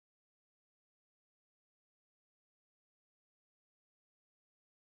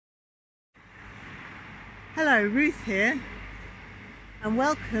Hello, Ruth here, and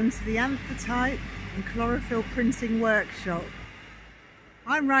welcome to the Anthotype and Chlorophyll Printing Workshop.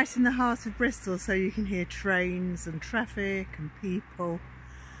 I'm right in the heart of Bristol, so you can hear trains and traffic and people,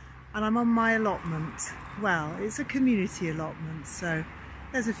 and I'm on my allotment. Well, it's a community allotment, so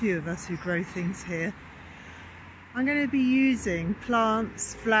there's a few of us who grow things here. I'm going to be using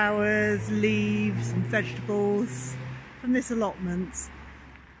plants, flowers, leaves and vegetables from this allotment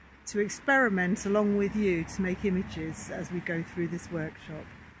to experiment along with you to make images as we go through this workshop.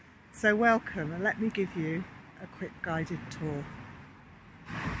 So welcome, and let me give you a quick guided tour.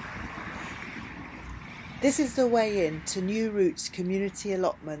 This is the way in to new Roots Community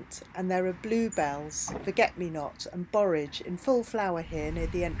Allotment, and there are bluebells, forget-me-not and borage in full flower here near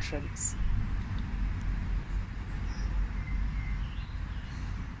the entrance.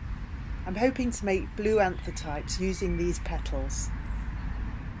 I'm hoping to make blue anthotypes using these petals.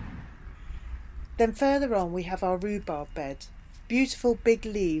 Then further on we have our rhubarb bed. Beautiful big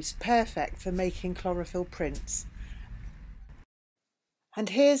leaves, perfect for making chlorophyll prints. And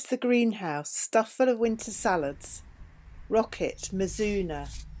here's the greenhouse, stuffed full of winter salads. Rocket,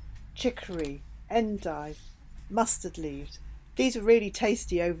 mizuna, chicory, endive, mustard leaves. These are really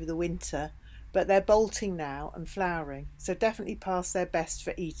tasty over the winter, but they're bolting now and flowering, so definitely past their best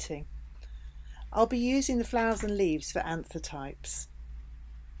for eating. I'll be using the flowers and leaves for anthotypes.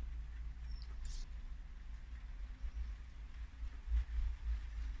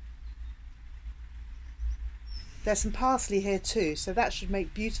 There's some parsley here too, so that should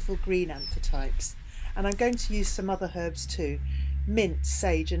make beautiful green anthotypes. And I'm going to use some other herbs too. Mint,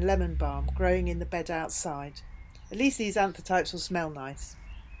 sage and lemon balm growing in the bed outside. At least these anthotypes will smell nice.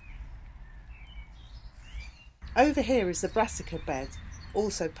 Over here is the brassica bed,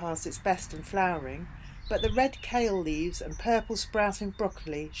 also past its best and flowering, but the red kale leaves and purple sprouting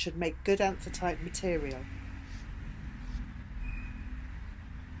broccoli should make good anthotype material.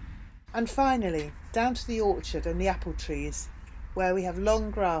 And finally, down to the orchard and the apple trees, where we have long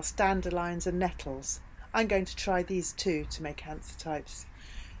grass, dandelions and nettles. I'm going to try these too to make anthotypes.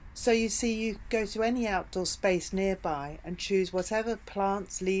 So you see, you go to any outdoor space nearby and choose whatever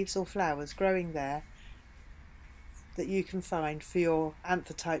plants, leaves or flowers growing there that you can find for your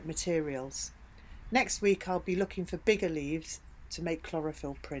anthotype materials. Next week I'll be looking for bigger leaves to make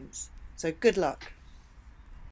chlorophyll prints. So good luck!